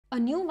A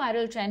new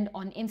viral trend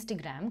on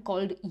Instagram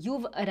called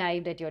 "You've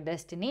Arrived at Your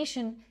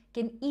Destination"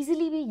 can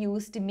easily be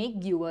used to make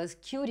viewers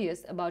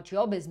curious about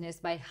your business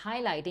by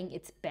highlighting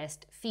its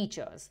best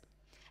features.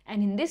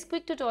 And in this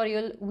quick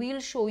tutorial,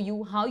 we'll show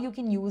you how you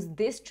can use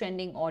this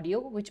trending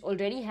audio, which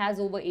already has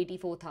over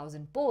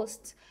 84,000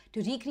 posts,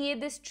 to recreate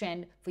this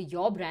trend for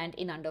your brand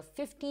in under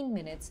 15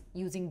 minutes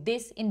using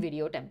this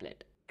InVideo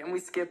template. And we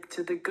skip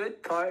to the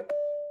good part.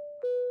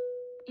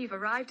 You've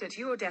arrived at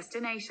your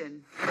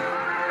destination.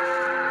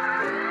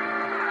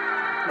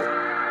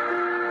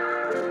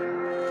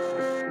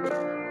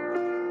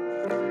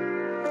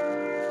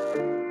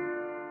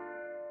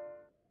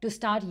 To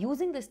start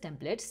using this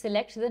template,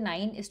 select the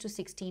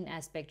 9:16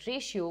 aspect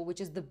ratio, which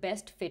is the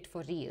best fit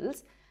for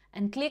Reels,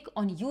 and click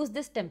on Use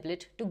this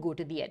template to go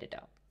to the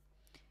editor.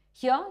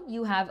 Here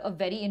you have a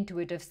very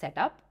intuitive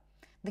setup.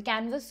 The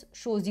canvas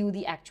shows you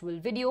the actual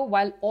video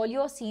while all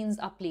your scenes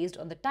are placed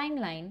on the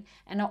timeline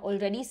and are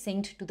already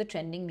synced to the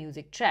trending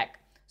music track.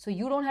 So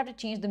you don't have to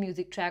change the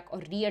music track or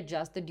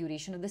readjust the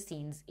duration of the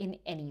scenes in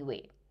any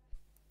way.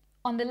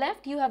 On the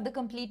left, you have the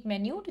complete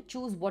menu to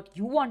choose what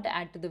you want to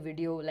add to the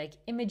video, like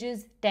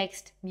images,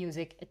 text,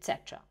 music,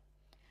 etc.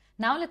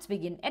 Now let's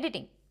begin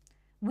editing.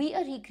 We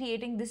are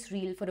recreating this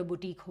reel for a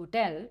boutique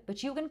hotel,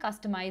 but you can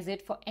customize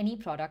it for any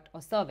product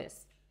or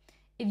service.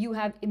 If you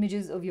have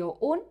images of your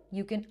own,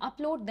 you can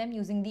upload them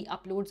using the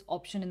Uploads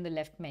option in the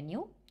left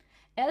menu.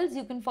 Else,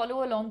 you can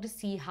follow along to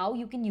see how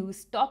you can use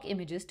stock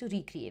images to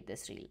recreate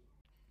this reel.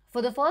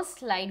 For the first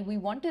slide, we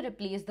want to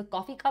replace the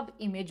coffee cup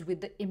image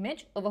with the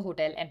image of a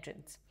hotel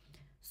entrance.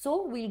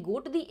 So we'll go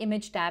to the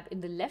Image tab in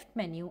the left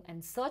menu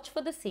and search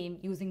for the same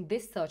using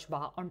this search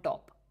bar on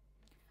top.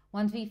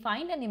 Once we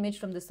find an image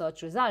from the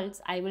search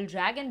results, I will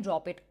drag and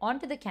drop it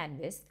onto the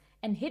canvas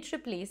and hit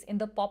replace in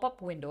the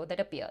pop-up window that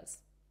appears.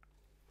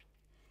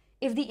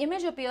 If the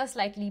image appears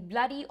slightly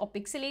blurry or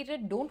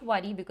pixelated, don't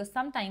worry, because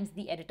sometimes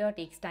the editor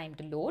takes time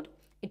to load.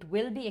 It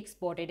will be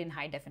exported in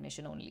high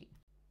definition only.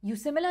 You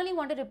similarly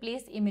want to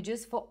replace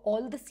images for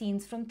all the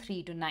scenes from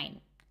 3 to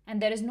 9. And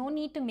there is no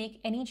need to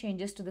make any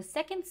changes to the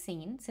second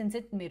scene since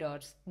it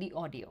mirrors the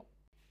audio.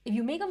 If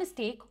you make a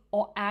mistake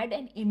or add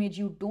an image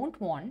you don't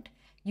want,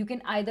 you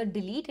can either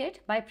delete it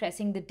by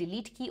pressing the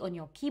delete key on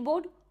your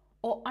keyboard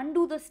or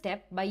undo the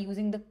step by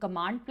using the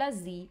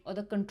Command+Z or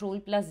the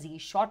Control+Z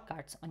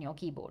shortcuts on your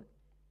keyboard.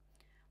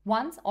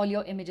 Once all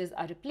your images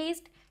are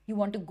replaced, you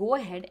want to go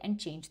ahead and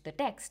change the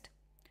text.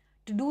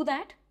 To do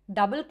that,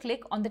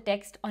 double-click on the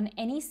text on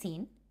any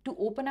scene to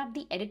open up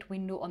the edit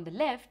window on the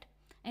left,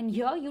 and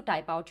here you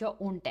type out your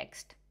own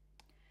text.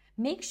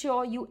 Make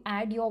sure you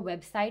add your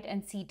website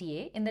and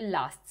CTA in the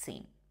last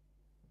scene.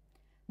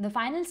 The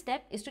final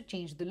step is to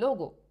change the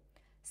logo.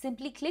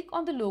 Simply click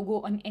on the logo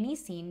on any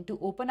scene to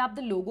open up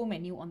the logo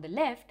menu on the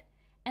left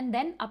and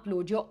then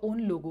upload your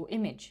own logo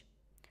image.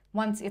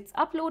 Once it's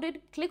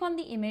uploaded, click on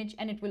the image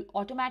and it will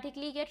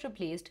automatically get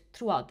replaced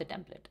throughout the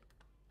template.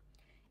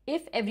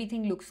 If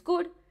everything looks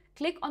good,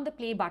 click on the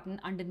play button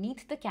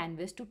underneath the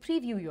canvas to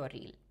preview your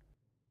reel.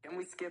 And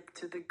we skip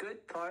to the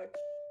good part.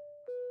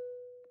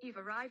 You've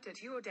arrived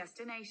at your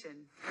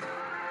destination.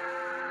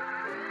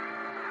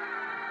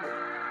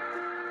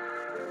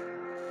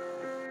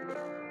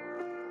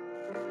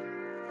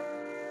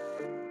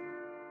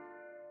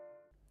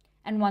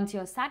 And once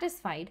you're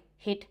satisfied,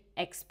 hit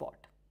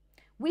export.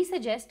 We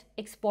suggest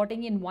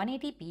exporting in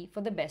 180p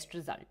for the best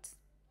results.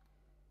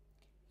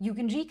 You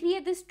can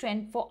recreate this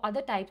trend for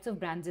other types of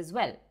brands as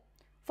well.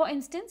 For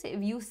instance,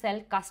 if you sell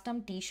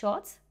custom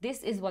t-shirts,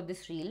 this is what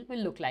this reel will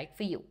look like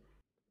for you.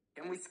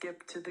 And we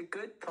skip to the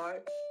good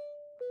part.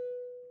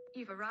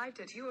 You've arrived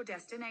at your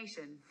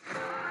destination.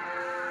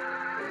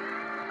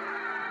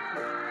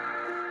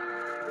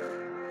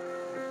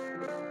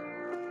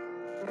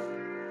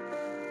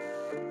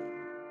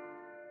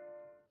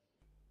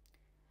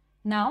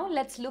 Now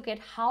let's look at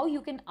how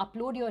you can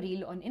upload your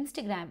reel on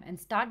Instagram and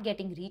start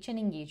getting reach and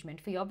engagement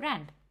for your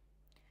brand.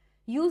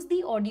 Use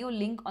the audio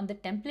link on the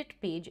template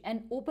page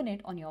and open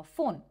it on your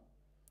phone.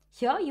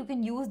 Here you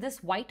can use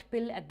this white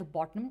pill at the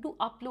bottom to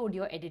upload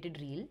your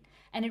edited reel,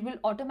 and it will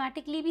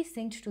automatically be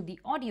synced to the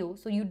audio,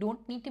 so you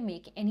don't need to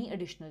make any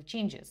additional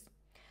changes.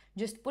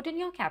 Just put in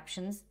your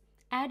captions,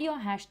 add your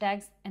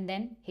hashtags, and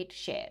then hit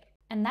share.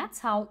 And that's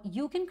how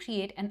you can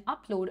create and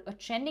upload a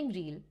trending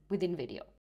reel within InVideo.